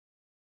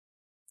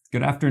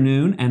Good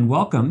afternoon and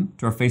welcome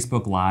to our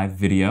Facebook Live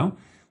video.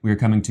 We are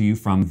coming to you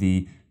from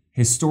the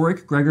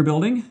historic Gregor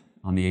Building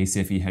on the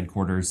ACFE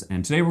headquarters,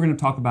 and today we're going to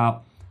talk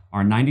about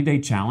our 90-day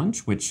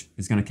challenge, which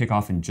is going to kick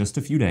off in just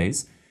a few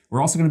days.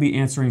 We're also going to be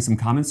answering some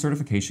common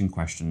certification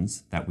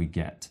questions that we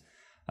get.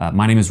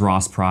 My name is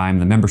Ross Prime,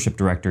 the membership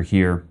director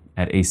here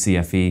at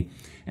ACFE,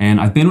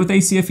 and I've been with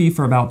ACFE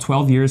for about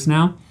 12 years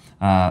now.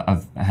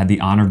 I've had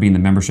the honor of being the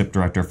membership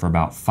director for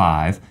about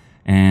 5,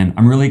 and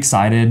I'm really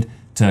excited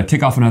to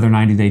kick off another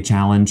 90-day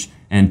challenge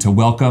and to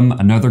welcome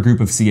another group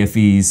of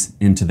CFEs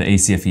into the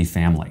ACFE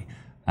family.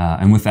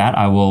 And with that,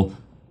 I will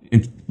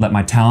let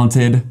my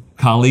talented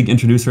colleague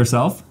introduce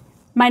herself.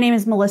 My name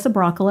is Melissa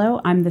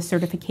Broccolo. I'm the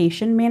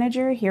certification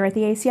manager here at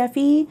the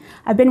ACFE.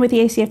 I've been with the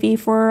ACFE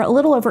for a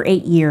little over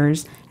 8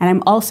 years, and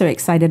I'm also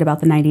excited about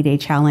the 90-day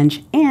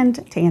challenge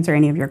and to answer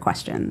any of your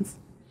questions.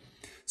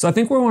 So I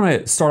think we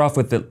want to start off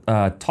with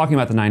talking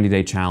about the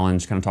 90-day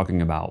challenge, kind of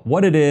talking about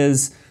what it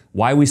is,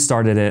 why we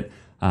started it,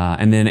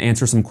 and then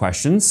answer some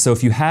questions. So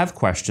if you have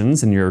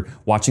questions and you're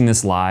watching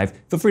this live,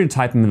 feel free to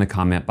type them in the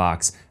comment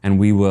box and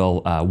we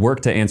will work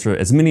to answer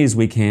as many as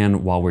we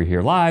can while we're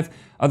here live.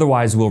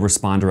 Otherwise, we'll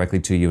respond directly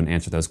to you and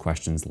answer those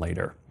questions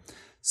later.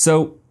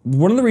 So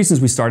one of the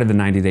reasons we started the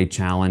 90-day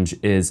challenge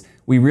is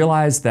we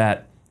realized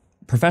that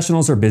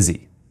professionals are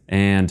busy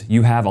and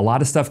you have a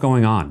lot of stuff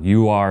going on.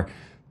 You are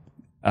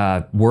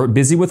we're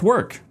busy with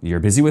work, you're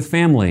busy with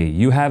family,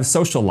 you have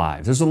social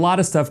lives. There's a lot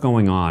of stuff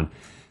going on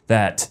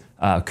that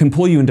can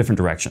pull you in different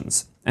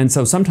directions. And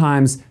so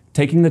sometimes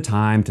taking the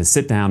time to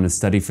sit down and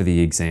study for the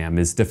exam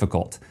is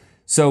difficult.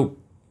 So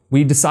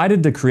we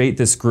decided to create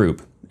this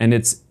group, and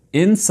it's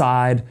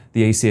inside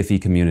the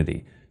ACFE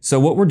community. So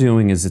what we're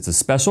doing is it's a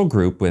special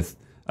group with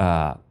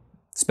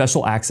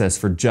special access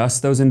for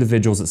just those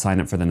individuals that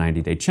sign up for the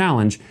 90-day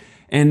challenge.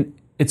 And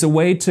it's a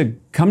way to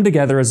come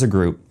together as a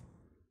group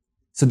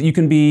so that you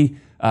can be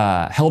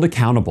held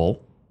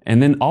accountable,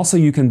 and then also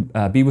you can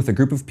be with a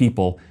group of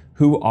people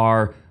who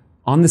are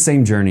on the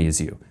same journey as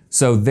you.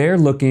 So they're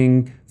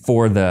looking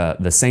for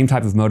the same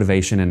type of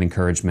motivation and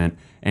encouragement,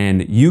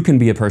 and you can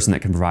be a person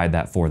that can provide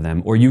that for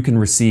them, or you can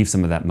receive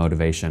some of that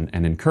motivation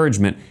and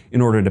encouragement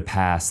in order to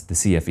pass the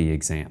CFE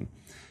exam.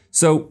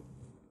 So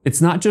it's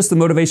not just the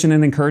motivation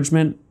and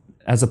encouragement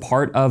as a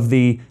part of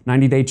the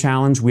 90-day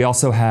challenge. We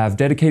also have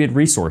dedicated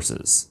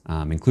resources,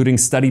 including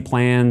study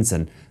plans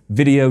and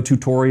video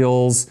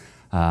tutorials.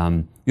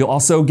 You'll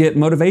also get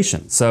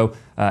motivation. So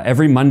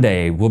every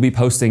Monday we'll be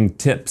posting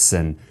tips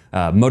and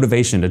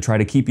motivation to try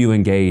to keep you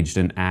engaged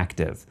and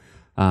active.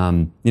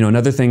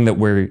 Another thing that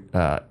we're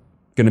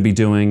going to be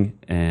doing,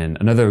 and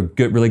another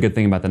really good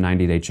thing about the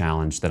 90-day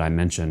challenge that I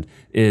mentioned,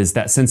 is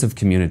that sense of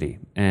community.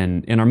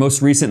 And in our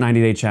most recent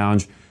 90-day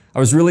challenge, I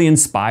was really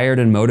inspired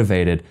and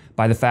motivated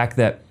by the fact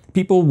that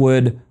people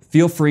would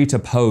feel free to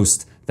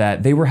post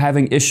that they were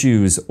having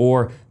issues,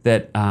 or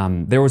that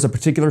there was a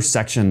particular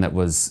section that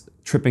was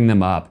tripping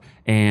them up,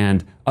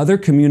 and other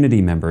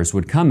community members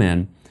would come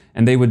in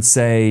and they would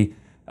say,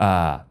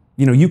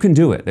 you can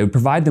do it. They would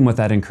provide them with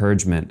that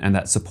encouragement and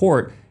that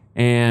support.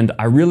 And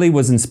I really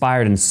was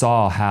inspired and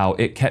saw how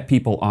it kept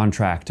people on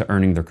track to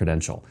earning their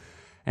credential.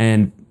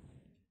 And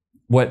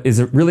what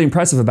is really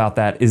impressive about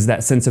that is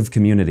that sense of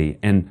community.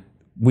 And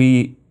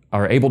we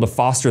are able to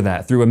foster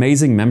that through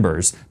amazing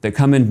members that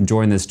come in and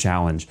join this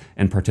challenge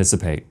and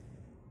participate.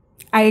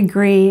 I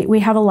agree. We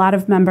have a lot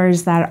of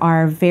members that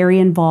are very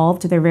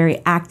involved, they're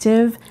very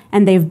active,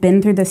 and they've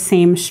been through the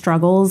same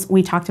struggles.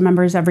 We talk to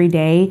members every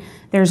day.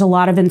 There's a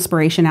lot of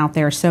inspiration out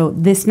there. So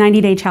this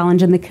 90-day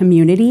challenge in the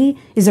community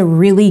is a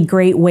really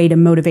great way to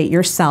motivate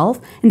yourself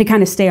and to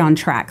kind of stay on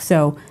track.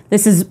 So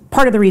this is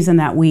part of the reason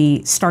that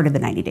we started the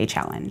 90-day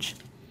challenge.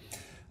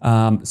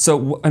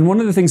 And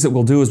one of the things that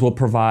we'll do is we'll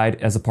provide,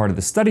 as a part of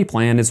the study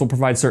plan, is we'll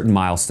provide certain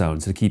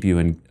milestones to keep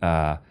you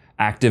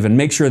active and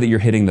make sure that you're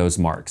hitting those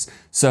marks.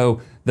 So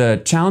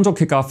the challenge will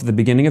kick off at the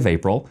beginning of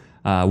April.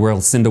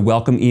 We'll send a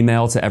welcome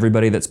email to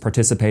everybody that's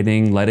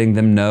participating, letting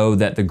them know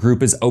that the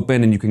group is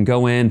open and you can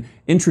go in,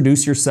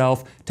 introduce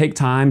yourself, take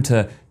time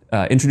to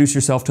introduce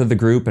yourself to the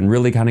group and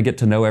really kind of get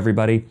to know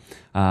everybody.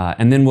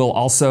 And then we'll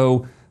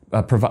also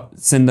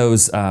send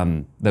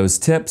those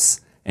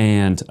tips.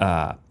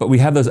 But we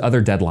have those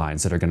other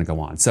deadlines that are going to go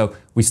on. So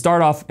we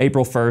start off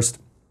April 1st.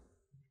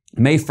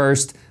 May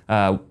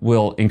 1st,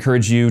 we'll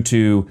encourage you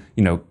to,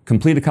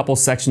 complete a couple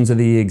sections of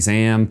the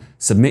exam,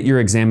 submit your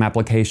exam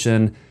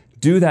application,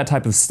 do that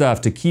type of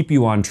stuff to keep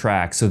you on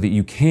track so that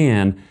you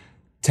can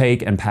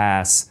take and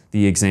pass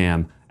the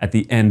exam at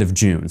the end of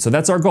June. So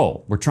that's our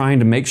goal. We're trying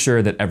to make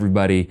sure that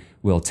everybody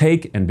will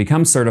take and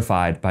become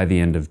certified by the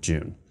end of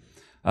June.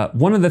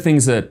 One of the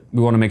things that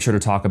we want to make sure to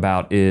talk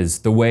about is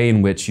the way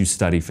in which you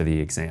study for the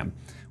exam.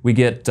 We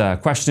get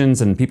questions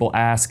and people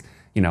ask,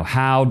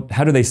 how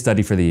do they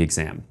study for the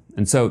exam?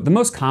 And so the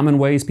most common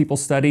ways people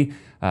study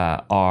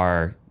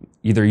are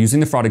either using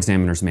the Fraud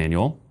Examiner's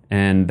Manual,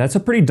 and that's a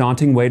pretty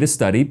daunting way to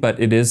study, but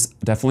it is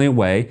definitely a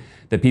way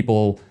that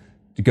people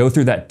go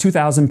through that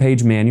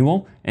 2,000-page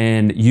manual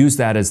and use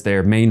that as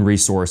their main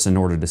resource in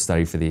order to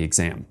study for the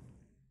exam.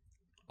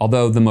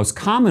 Although the most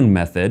common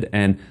method,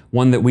 and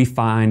one that we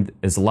find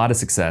is a lot of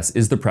success,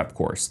 is the prep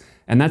course.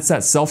 And that's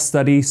that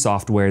self-study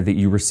software that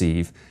you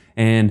receive.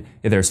 And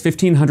there's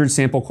 1,500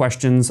 sample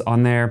questions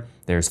on there.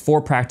 There's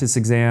 4 practice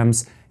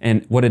exams.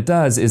 And what it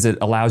does is it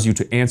allows you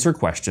to answer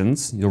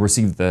questions. You'll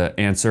receive the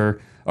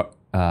answer,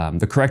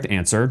 the correct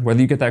answer.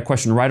 Whether you get that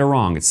question right or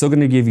wrong, it's still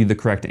going to give you the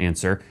correct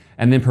answer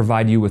and then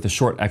provide you with a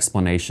short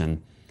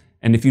explanation.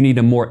 And if you need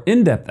a more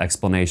in-depth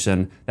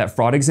explanation, that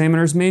fraud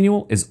examiner's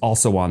manual is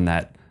also on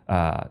that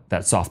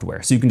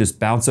software. So you can just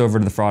bounce over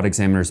to the fraud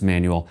examiner's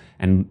manual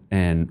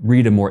and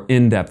read a more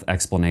in-depth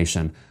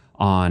explanation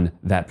on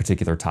that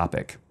particular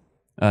topic.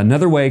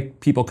 Another way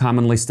people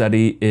commonly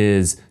study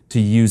is to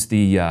use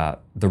the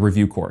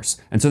review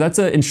course. And so that's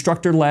an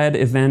instructor-led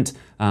event.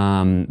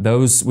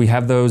 We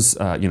have those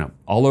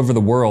all over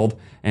the world,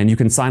 and you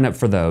can sign up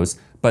for those.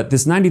 But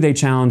this 90-day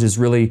challenge is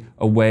really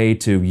a way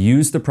to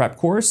use the prep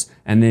course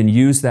and then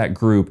use that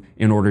group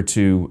in order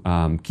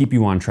to keep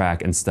you on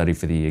track and study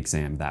for the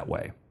exam that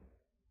way.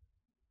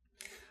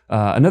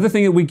 Another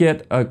thing that we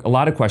get a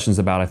lot of questions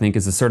about, I think,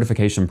 is the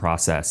certification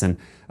process. And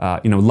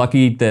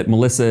lucky that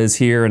Melissa is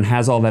here and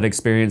has all that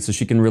experience, so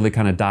she can really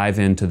kind of dive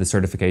into the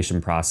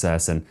certification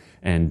process and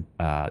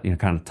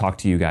kind of talk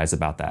to you guys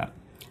about that.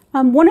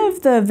 One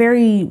of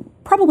the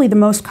probably the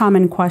most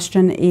common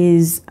question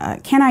is,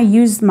 can I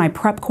use my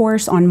prep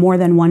course on more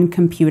than one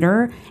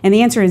computer? And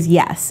the answer is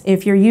yes.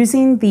 If you're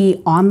using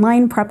the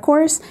online prep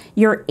course,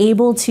 you're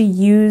able to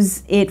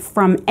use it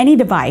from any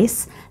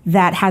device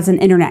that has an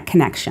internet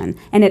connection,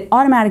 and it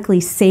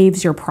automatically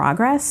saves your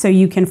progress, so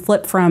you can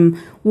flip from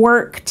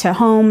work to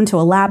home to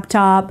a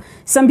laptop.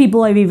 Some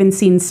people I've even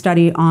seen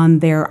study on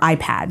their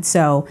iPad,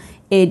 so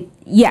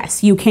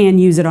yes, you can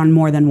use it on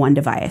more than one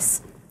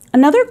device.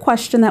 Another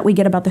question that we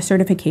get about the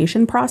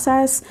certification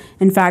process,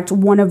 in fact,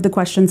 one of the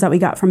questions that we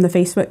got from the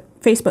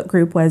Facebook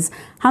group was,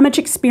 how much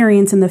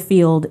experience in the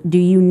field do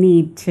you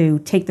need to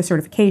take the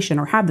certification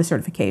or have the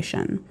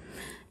certification?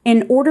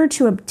 In order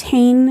to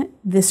obtain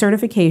the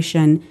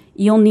certification,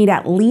 you'll need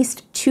at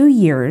least 2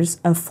 years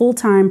of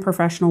full-time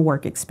professional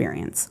work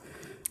experience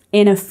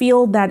in a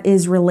field that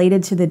is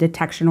related to the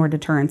detection or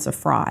deterrence of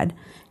fraud.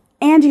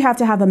 And you have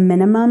to have a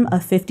minimum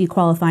of 50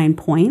 qualifying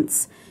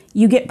points.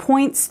 You get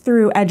points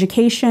through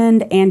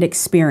education and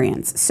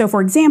experience. So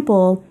for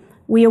example,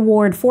 we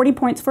award 40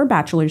 points for a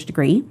bachelor's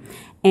degree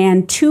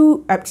and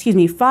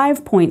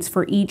 5 points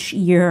for each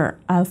year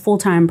of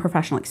full-time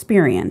professional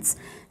experience.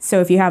 So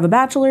if you have a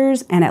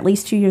bachelor's and at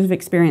least 2 years of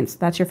experience,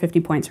 that's your 50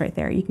 points right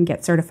there. You can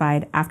get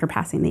certified after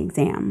passing the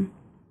exam.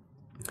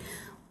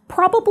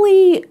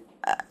 Probably,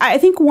 I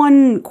think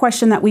one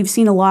question that we've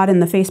seen a lot in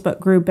the Facebook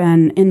group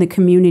and in the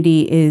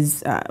community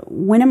is,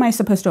 when am I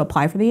supposed to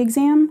apply for the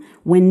exam?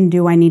 When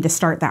do I need to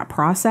start that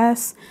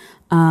process?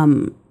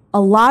 A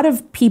lot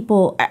of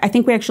people, I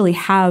think we actually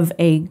have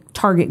a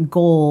target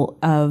goal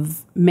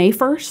of May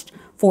 1st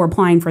for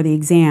applying for the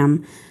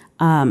exam.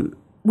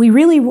 We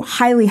really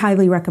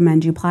highly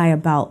recommend you apply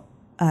about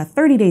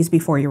 30 days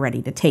before you're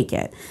ready to take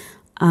it.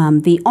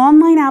 The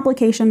online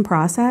application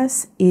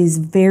process is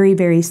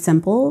very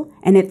simple,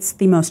 and it's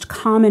the most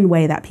common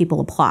way that people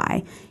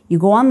apply. You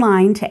go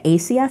online to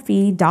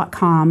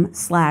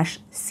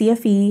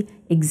acfe.com/CFE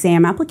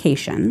exam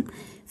application,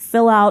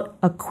 fill out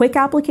a quick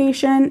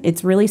application.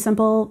 It's really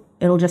simple.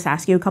 It'll just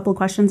ask you a couple of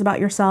questions about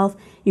yourself.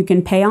 You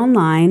can pay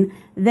online.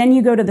 Then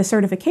you go to the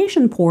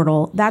certification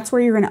portal. That's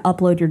where you're going to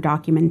upload your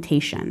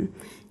documentation.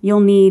 You'll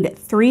need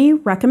 3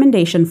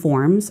 recommendation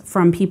forms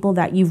from people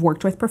that you've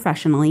worked with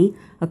professionally,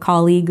 a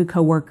colleague, a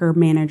coworker,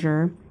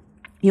 manager.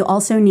 You'll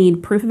also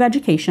need proof of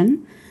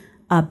education,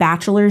 a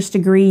bachelor's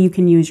degree. You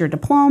can use your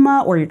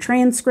diploma or your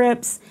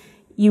transcripts.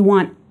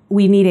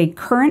 We need a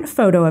current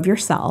photo of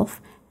yourself.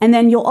 And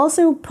then you'll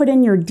also put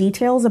in your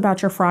details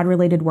about your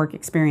fraud-related work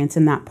experience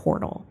in that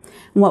portal.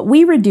 And what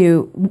we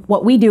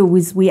do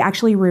is we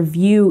actually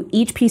review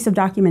each piece of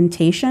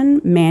documentation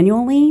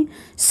manually.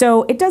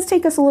 So it does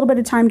take us a little bit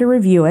of time to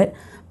review it,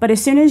 but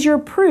as soon as you're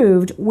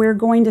approved, we're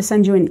going to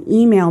send you an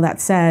email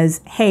that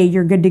says, hey,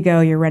 you're good to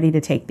go, you're ready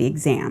to take the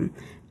exam.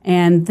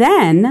 And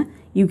then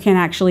you can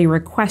actually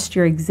request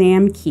your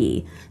exam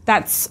key.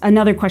 That's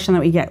another question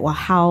that we get. Well,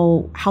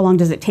 how long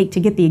does it take to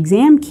get the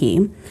exam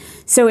key?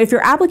 So if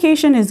your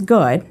application is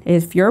good,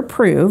 if you're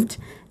approved,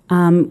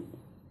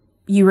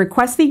 you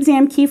request the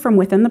exam key from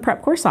within the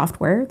prep course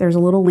software. There's a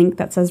little link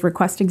that says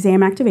request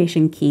exam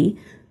activation key.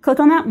 Click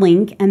on that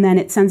link and then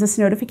it sends us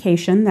a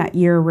notification that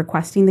you're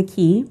requesting the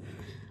key.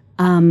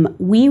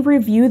 We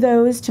review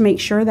those to make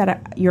sure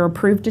that you're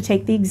approved to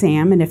take the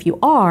exam, and if you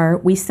are,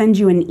 we send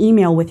you an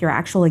email with your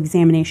actual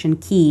examination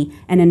key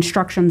and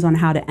instructions on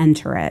how to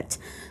enter it.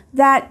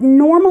 That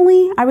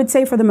normally, I would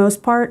say for the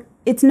most part,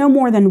 it's no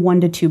more than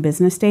 1 to 2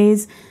 business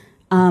days.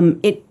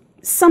 It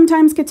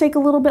sometimes could take a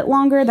little bit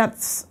longer.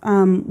 That's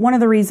one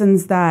of the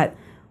reasons that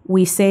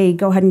we say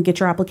go ahead and get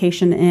your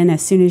application in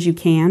as soon as you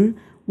can.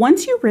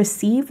 Once you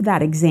receive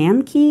that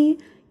exam key,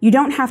 you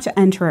don't have to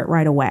enter it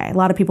right away. A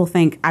lot of people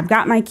think, I've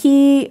got my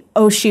key,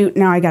 oh shoot,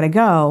 now I gotta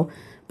go.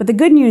 But the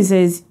good news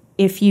is,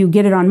 if you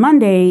get it on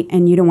Monday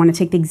and you don't want to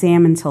take the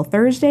exam until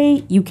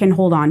Thursday, you can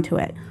hold on to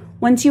it.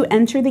 Once you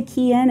enter the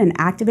key in and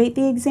activate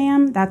the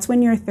exam, that's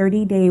when your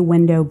 30-day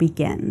window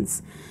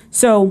begins.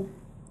 So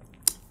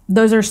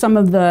those are some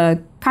of the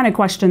kind of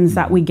questions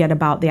that we get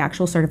about the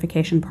actual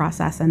certification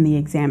process and the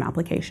exam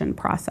application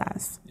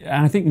process.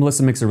 And I think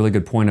Melissa makes a really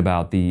good point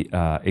about the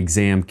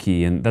exam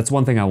key. And that's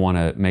one thing I want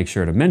to make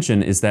sure to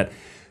mention is that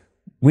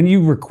when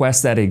you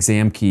request that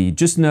exam key,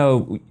 just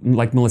know,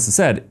 like Melissa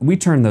said, we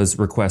turn those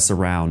requests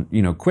around,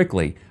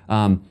 quickly.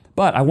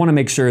 But I want to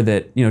make sure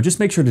that, just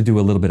make sure to do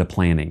a little bit of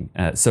planning.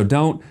 So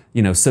don't,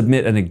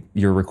 submit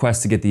your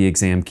request to get the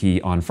exam key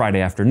on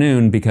Friday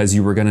afternoon because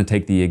you were going to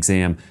take the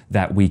exam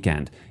that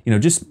weekend.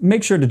 Just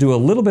make sure to do a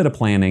little bit of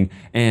planning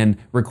and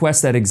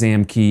request that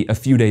exam key a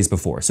few days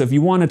before. So if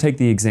you want to take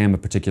the exam a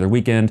particular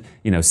weekend,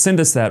 send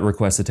us that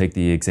request to take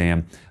the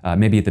exam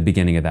maybe at the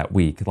beginning of that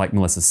week. Like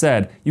Melissa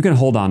said, you can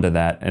hold on to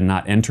that and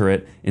not enter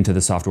it into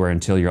the software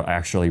until you're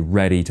actually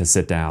ready to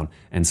sit down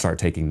and start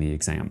taking the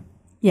exam.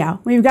 Yeah,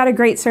 we've got a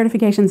great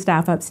certification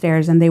staff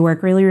upstairs, and they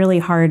work really, really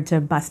hard to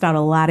bust out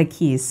a lot of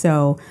keys.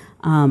 So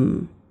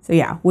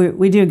yeah,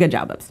 we do a good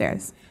job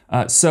upstairs.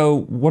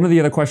 So one of the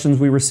other questions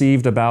we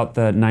received about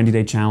the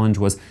 90-day challenge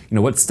was,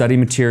 what study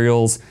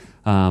materials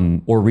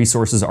or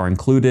resources are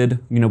included,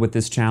 with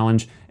this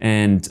challenge.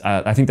 And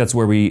I think that's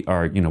where we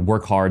are,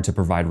 work hard to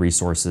provide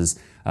resources.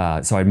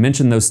 So I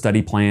mentioned those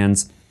study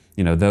plans.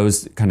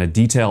 Those kind of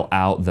detail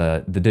out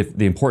the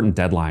important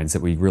deadlines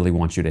that we really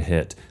want you to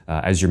hit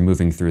as you're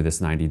moving through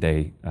this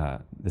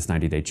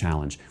 90-day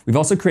challenge. We've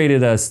also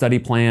created a study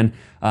plan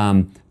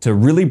to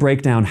really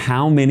break down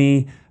how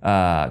many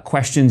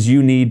questions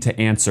you need to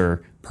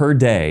answer per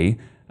day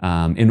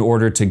in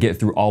order to get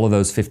through all of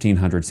those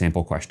 1,500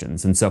 sample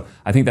questions. And so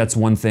I think that's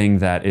one thing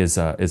that is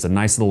a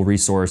nice little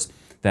resource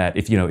that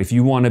if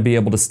you want to be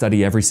able to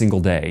study every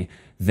single day,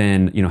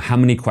 then how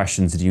many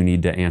questions do you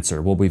need to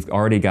answer? Well, we've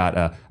already got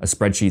a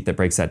spreadsheet that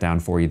breaks that down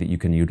for you that you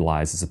can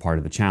utilize as a part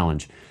of the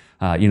challenge.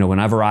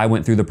 Whenever I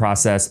went through the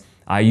process,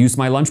 I used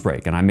my lunch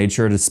break and I made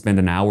sure to spend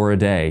an hour a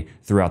day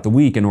throughout the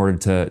week in order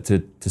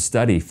to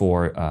study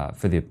for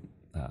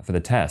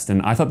the test.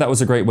 And I thought that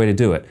was a great way to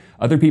do it.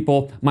 Other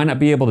people might not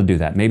be able to do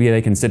that. Maybe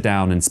they can sit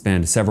down and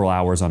spend several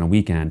hours on a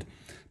weekend.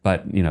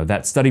 But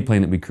that study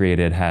plan that we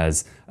created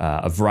has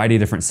a variety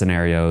of different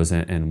scenarios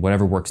and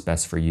whatever works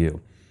best for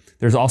you.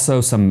 There's also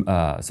some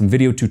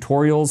video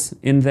tutorials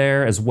in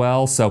there as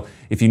well. So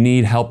if you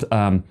need help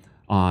on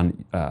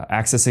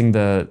accessing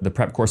the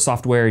prep course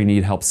software, you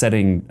need help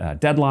setting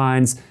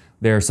deadlines,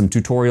 there are some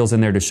tutorials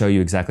in there to show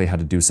you exactly how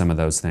to do some of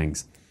those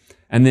things.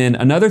 And then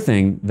another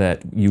thing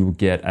that you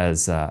get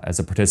as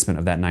a participant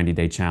of that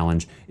 90-day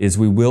challenge is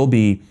we will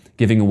be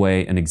giving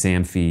away an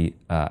exam fee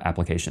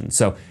application.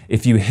 So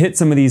if you hit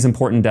some of these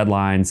important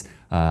deadlines,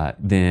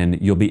 then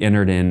you'll be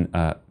entered in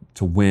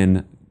to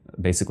win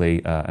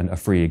basically a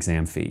free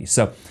exam fee.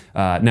 So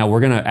now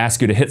we're going to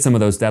ask you to hit some of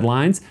those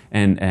deadlines,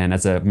 and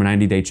as a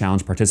 90-day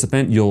challenge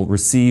participant, you'll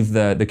receive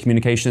the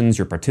communications,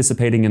 you're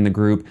participating in the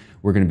group,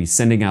 we're going to be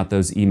sending out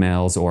those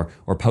emails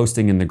or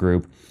posting in the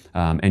group,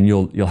 and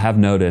you'll have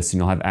notice and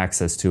you'll have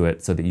access to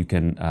it so that you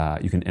can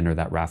enter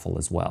that raffle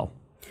as well.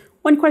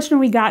 One question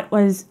we got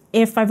was,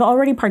 if I've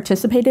already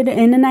participated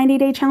in a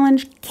 90-day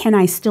challenge, can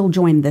I still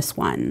join this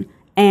one?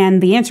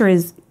 And the answer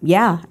is,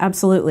 yeah,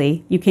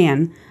 absolutely, you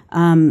can.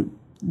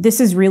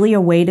 This is really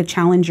a way to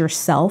challenge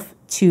yourself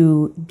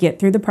to get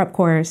through the prep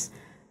course,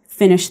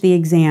 finish the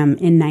exam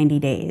in 90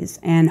 days.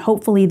 And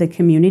hopefully the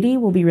community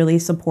will be really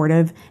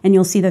supportive, and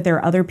you'll see that there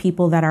are other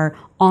people that are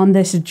on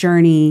this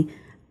journey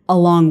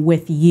along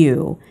with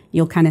you.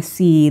 You'll kind of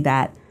see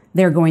that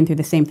they're going through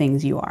the same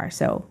things you are.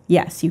 So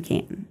yes, you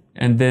can.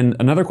 And then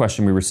another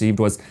question we received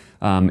was,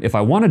 if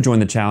I want to join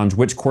the challenge,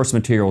 which course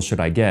material should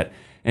I get?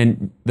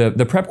 And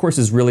the prep course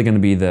is really going to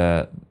be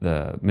the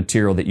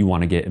material that you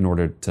want to get in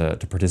order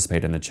to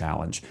participate in the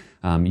challenge.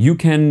 You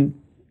can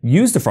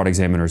use the Fraud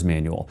Examiner's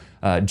Manual.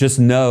 Just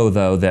know,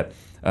 though, that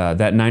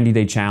that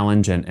 90-day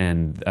challenge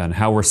and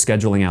how we're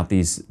scheduling out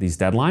these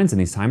deadlines and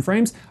these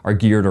timeframes are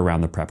geared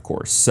around the prep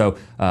course. So,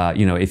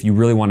 if you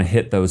really want to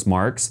hit those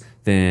marks,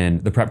 then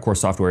the prep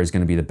course software is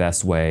going to be the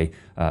best way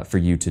for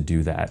you to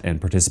do that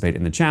and participate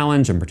in the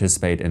challenge and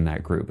participate in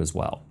that group as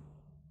well.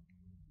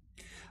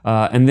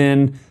 And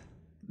then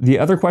the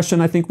other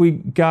question I think we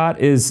got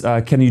is,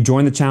 can you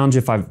join the challenge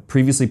if I've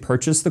previously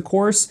purchased the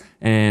course?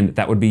 And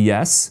that would be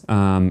yes.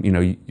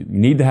 You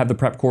need to have the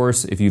prep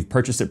course. If you've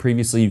purchased it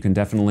previously, you can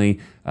definitely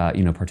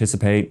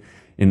participate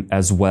in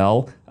as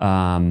well.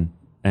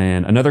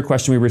 And another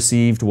question we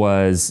received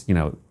was,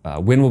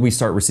 when will we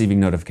start receiving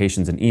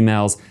notifications and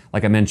emails?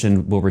 Like I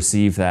mentioned, we'll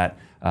receive an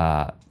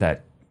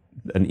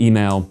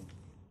email.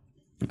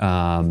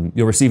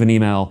 You'll receive an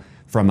email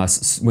from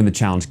us when the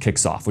challenge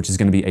kicks off, which is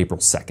going to be April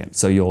 2nd.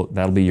 So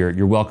that'll be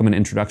your welcome and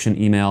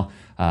introduction email,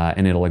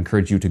 and it'll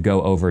encourage you to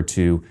go over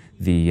to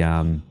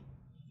the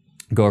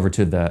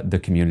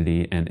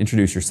community and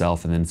introduce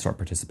yourself, and then start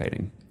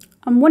participating.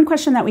 One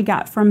question that we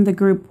got from the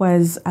group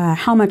was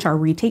how much are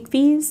retake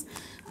fees?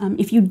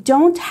 If you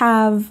don't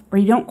have or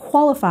you don't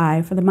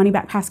qualify for the money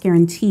back pass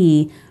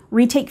guarantee,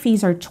 retake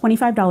fees are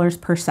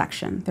 $25 per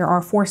section. There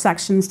are 4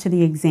 sections to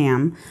the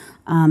exam.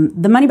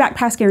 The money back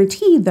pass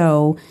guarantee,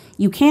 though,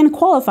 you can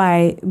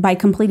qualify by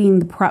completing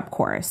the prep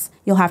course.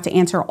 You'll have to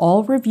answer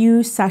all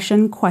review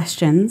session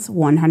questions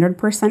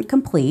 100%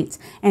 complete,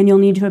 and you'll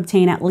need to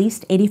obtain at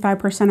least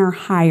 85% or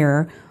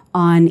higher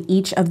on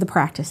each of the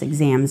practice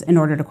exams in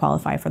order to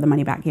qualify for the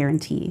money back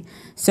guarantee.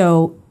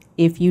 So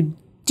if you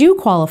do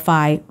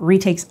qualify,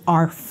 retakes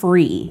are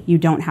free. You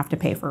don't have to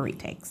pay for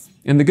retakes.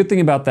 And the good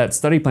thing about that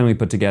study plan we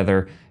put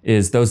together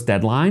is those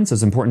deadlines,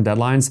 those important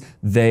deadlines,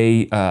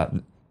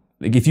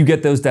 if you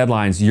get those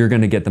deadlines, you're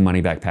going to get the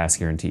money back pass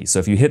guarantee. So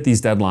if you hit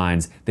these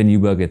deadlines, then you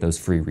will get those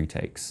free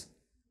retakes.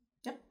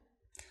 Yep.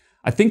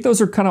 I think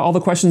those are kind of all the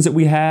questions that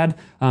we had.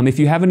 If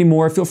you have any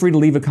more, feel free to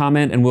leave a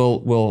comment and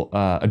we'll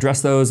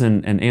address those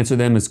and answer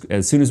them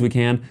as soon as we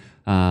can.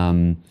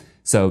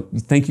 So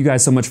thank you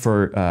guys so much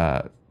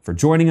for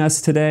joining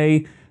us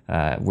today.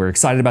 We're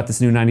excited about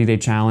this new 90-day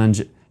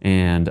challenge,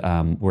 and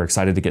we're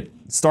excited to get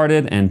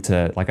started and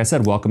to, like I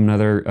said, welcome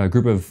another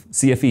group of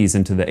CFEs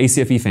into the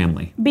ACFE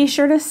family. Be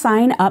sure to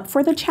sign up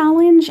for the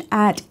challenge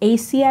at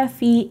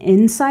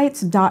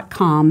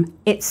acfeinsights.com.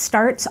 It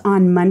starts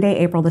on Monday,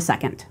 April the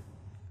 2nd.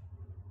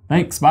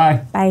 Thanks,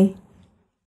 bye. Bye.